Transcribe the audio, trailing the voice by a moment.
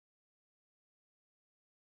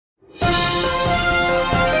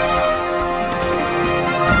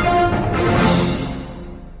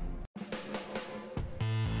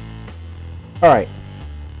All right.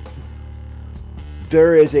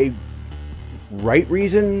 There is a right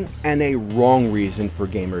reason and a wrong reason for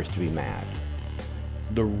gamers to be mad.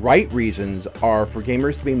 The right reasons are for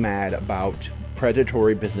gamers to be mad about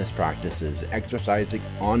predatory business practices exercising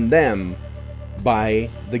on them by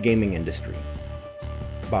the gaming industry,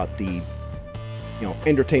 about the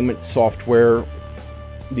entertainment software,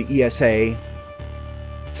 the ESA,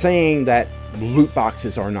 saying that loot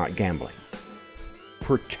boxes are not gambling,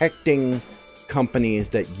 protecting companies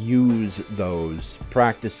that use those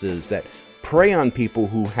practices that prey on people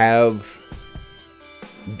who have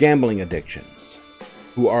gambling addictions,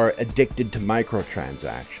 who are addicted to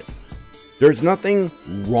microtransactions. There's nothing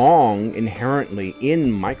wrong inherently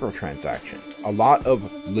in microtransactions. A lot of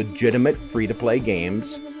legitimate free-to-play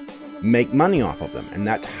games make money off of them, and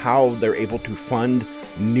that's how they're able to fund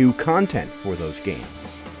new content for those games.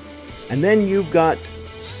 And then you've got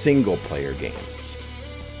single-player games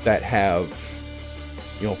that have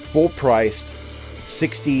full-priced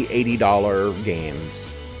 $60, $80 games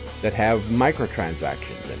that have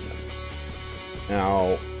microtransactions in them.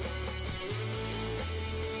 Now,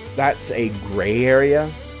 that's a gray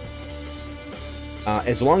area.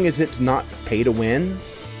 As long as it's not pay to win,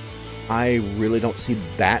 I really don't see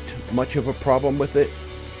that much of a problem with it.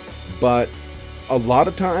 But a lot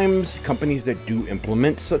of times, companies that do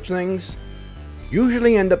implement such things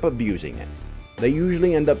usually end up abusing it. They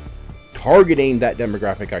usually end up targeting that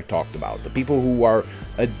demographic I talked about. The people who are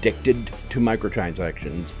addicted to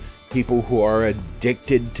microtransactions, people who are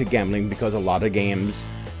addicted to gambling, because a lot of games,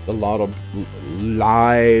 a lot of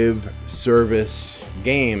live service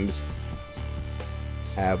games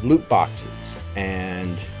have loot boxes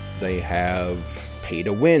and they have pay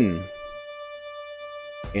to win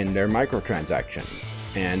in their microtransactions.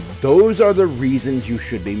 And those are the reasons you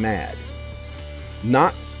should be mad,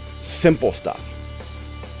 not simple stuff.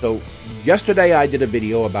 So yesterday I did a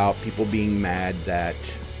video about people being mad that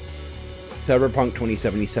Cyberpunk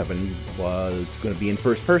 2077 was going to be in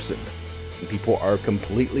first person. And people are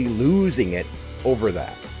completely losing it over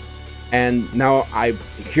that. And now I'm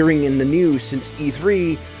hearing in the news since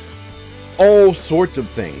E3 all sorts of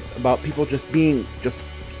things about people just being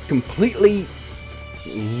completely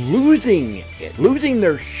losing it, losing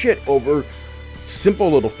their shit over simple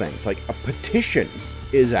little things. Like a petition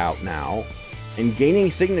is out now and gaining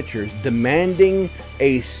signatures demanding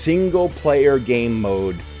a single player game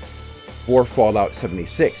mode for Fallout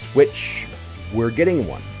 76, which we're getting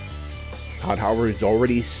one. Todd Howard has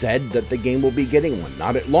already said that the game will be getting one.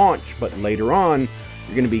 Not at launch, but later on,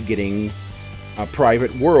 you're going to be getting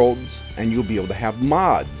private worlds, and you'll be able to have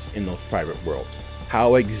mods in those private worlds.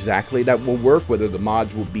 How exactly that will work, whether the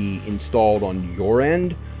mods will be installed on your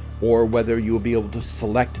end, or whether you'll be able to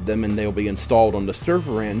select them and they'll be installed on the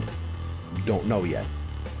server end, we don't know yet.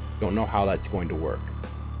 Don't know how that's going to work.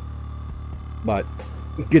 But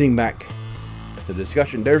getting back to the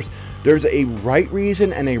discussion, there's a right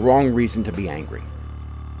reason and a wrong reason to be angry.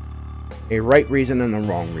 A right reason and a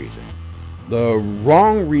wrong reason. The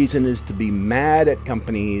wrong reason is to be mad at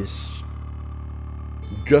companies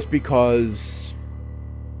just because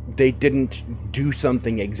they didn't do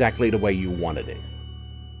something exactly the way you wanted it.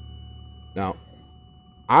 Now,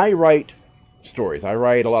 I write stories. I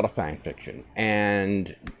write a lot of fan fiction,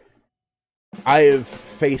 and I have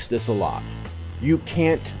faced this a lot. You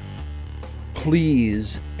can't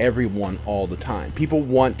please everyone all the time. People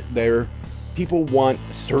want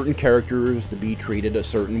certain characters to be treated a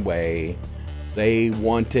certain way. They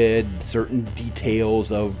wanted certain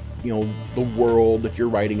details of, the world that you're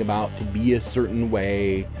writing about to be a certain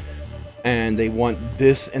way, and they want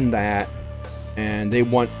this and that, and they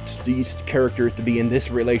want these characters to be in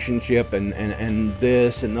this relationship and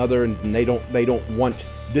this and other, and they don't want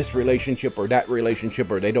this relationship or that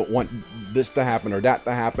relationship, or they don't want this to happen or that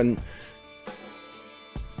to happen.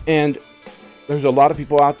 And there's a lot of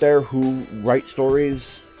people out there who write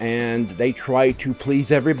stories and they try to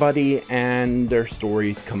please everybody, and their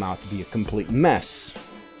stories come out to be a complete mess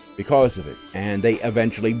because of it, and they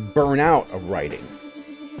eventually burn out of writing.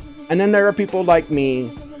 And then there are people like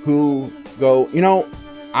me who go,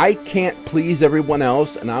 I can't please everyone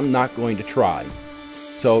else, and I'm not going to try.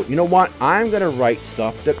 So, you know what? I'm going to write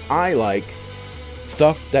stuff that I like,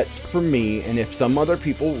 stuff that's for me, and if some other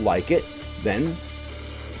people like it, then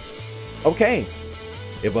okay.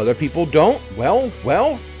 If other people don't,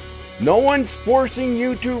 well, no one's forcing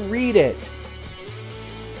you to read it.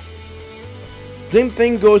 Same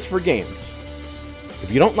thing goes for games.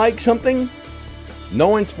 If you don't like something, no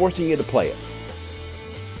one's forcing you to play it.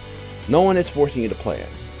 No one is forcing you to play it.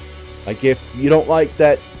 Like if you don't like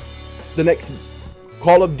that the next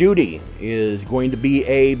Call of Duty is going to be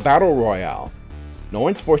a battle royale. No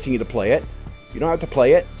one's forcing you to play it. You don't have to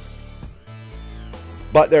play it.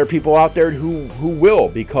 But there are people out there who will,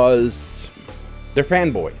 because they're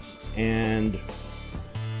fanboys. And,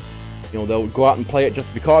 you know, they'll go out and play it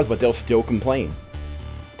just because, but they'll still complain.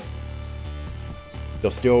 They'll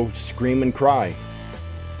still scream and cry.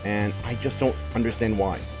 And I just don't understand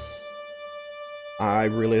why. I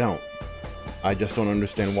really don't. I just don't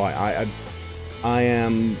understand why. I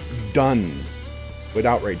am done with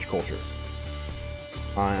outrage culture.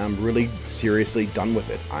 I am really seriously done with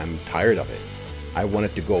it. I'm tired of it. I want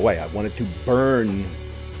it to go away. I want it to burn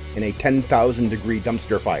in a 10,000 degree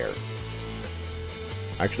dumpster fire.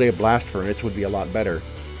 Actually, a blast furnace would be a lot better.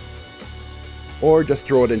 Or just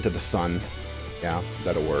throw it into the sun. Yeah,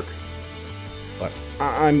 that'll work. But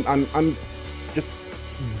I'm just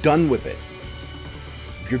done with it.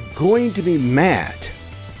 If you're going to be mad,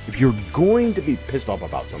 if you're going to be pissed off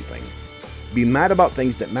about something, be mad about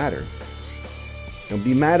things that matter. You know,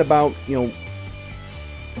 be mad about, you know,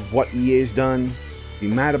 what EA has done. Be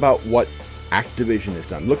mad about what Activision has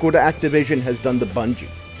done. Look what Activision has done to Bungie.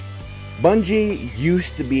 Bungie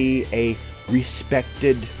used to be a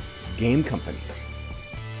respected game company.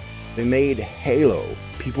 They made Halo.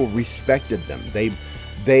 People respected them.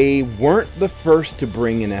 They weren't the first to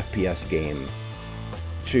bring an FPS game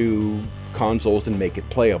to consoles and make it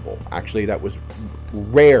playable. Actually, that was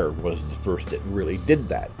Rare was the first that really did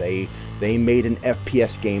that. They made an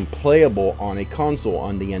FPS game playable on a console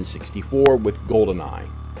on the N64 with GoldenEye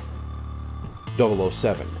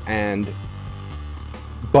 007.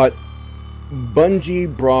 But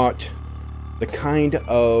Bungie brought the kind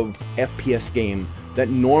of FPS game that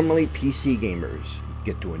normally PC gamers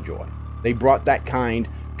get to enjoy. They brought that kind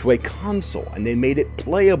to a console, and they made it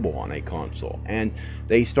playable on a console. And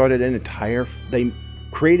they started they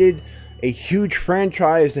created a huge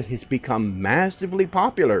franchise that has become massively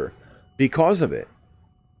popular because of it.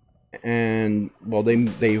 And, well, they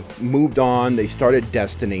moved on. They started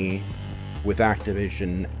Destiny with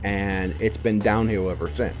Activision, and it's been downhill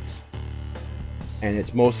ever since. And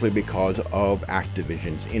it's mostly because of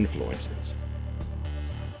Activision's influences.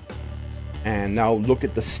 And now look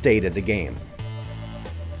at the state of the game.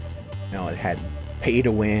 Now, it had pay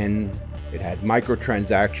to win, it had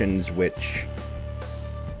microtransactions which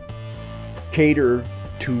cater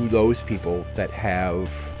to those people that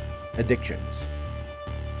have addictions.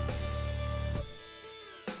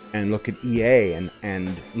 And look at EA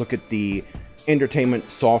and look at the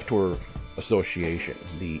Entertainment Software Association,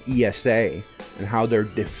 the ESA, and how they're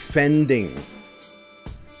defending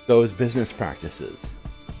those business practices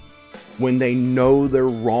when they know they're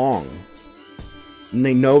wrong. And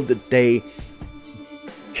they know that they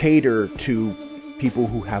cater to people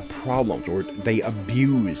who have problems, or they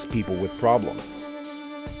abuse people with problems.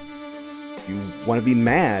 If you want to be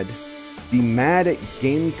mad at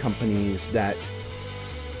game companies that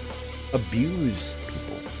abuse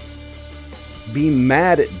people. Be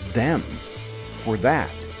mad at them for that.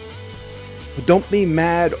 But don't be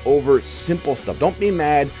mad over simple stuff. Don't be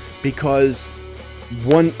mad because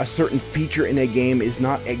a certain feature in a game is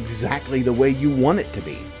not exactly the way you want it to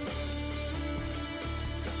be.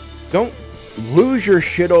 Don't lose your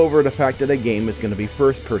shit over the fact that a game is going to be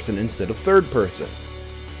first person instead of third person.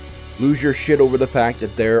 Lose your shit over the fact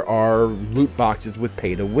that there are loot boxes with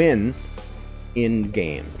pay to win in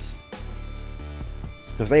games,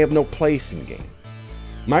 because they have no place in games.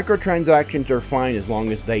 Microtransactions are fine as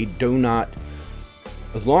long as they do not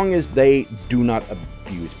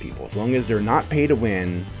abuse people, as long as they're not pay to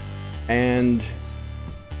win, and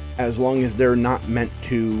as long as they're not meant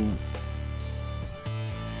to,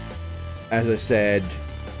 as I said,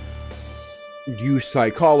 use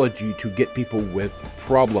psychology to get people with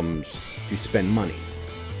problems to spend money.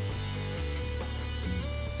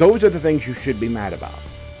 Those are the things you should be mad about.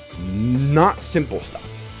 Not simple stuff.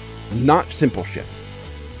 Not simple shit.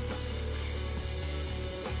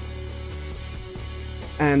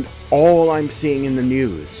 And all I'm seeing in the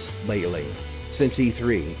news lately, since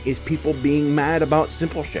E3, is people being mad about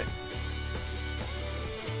simple shit.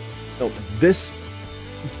 So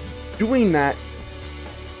doing that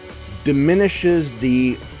diminishes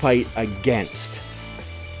the fight against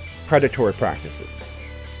predatory practices,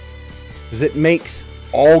 because it makes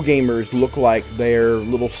all gamers look like they're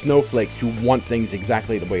little snowflakes who want things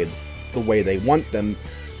exactly the way they want them,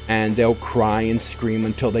 and they'll cry and scream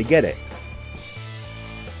until they get it.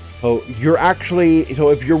 So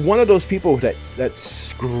if you're one of those people that's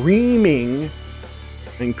screaming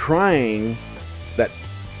and crying that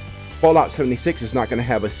Fallout 76 is not going to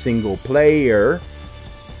have a single player,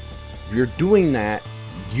 if you're doing that,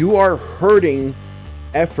 you are hurting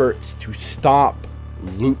efforts to stop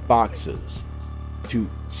loot boxes, to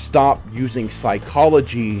stop using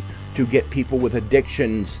psychology to get people with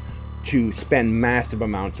addictions to spend massive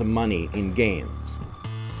amounts of money in games.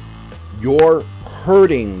 You're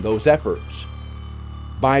hurting those efforts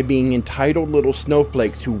by being entitled little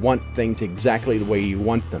snowflakes who want things exactly the way you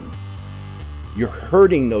want them. You're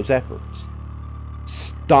hurting those efforts.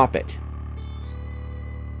 Stop it.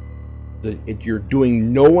 You're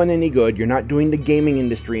doing no one any good. You're not doing the gaming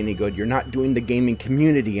industry any good. You're not doing the gaming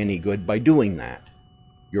community any good by doing that.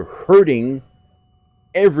 You're hurting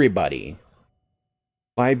everybody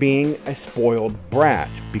by being a spoiled brat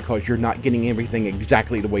because you're not getting everything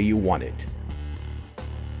exactly the way you want it.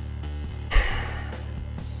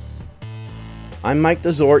 I'm Mike the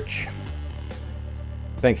Zorch.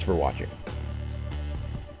 Thanks for watching.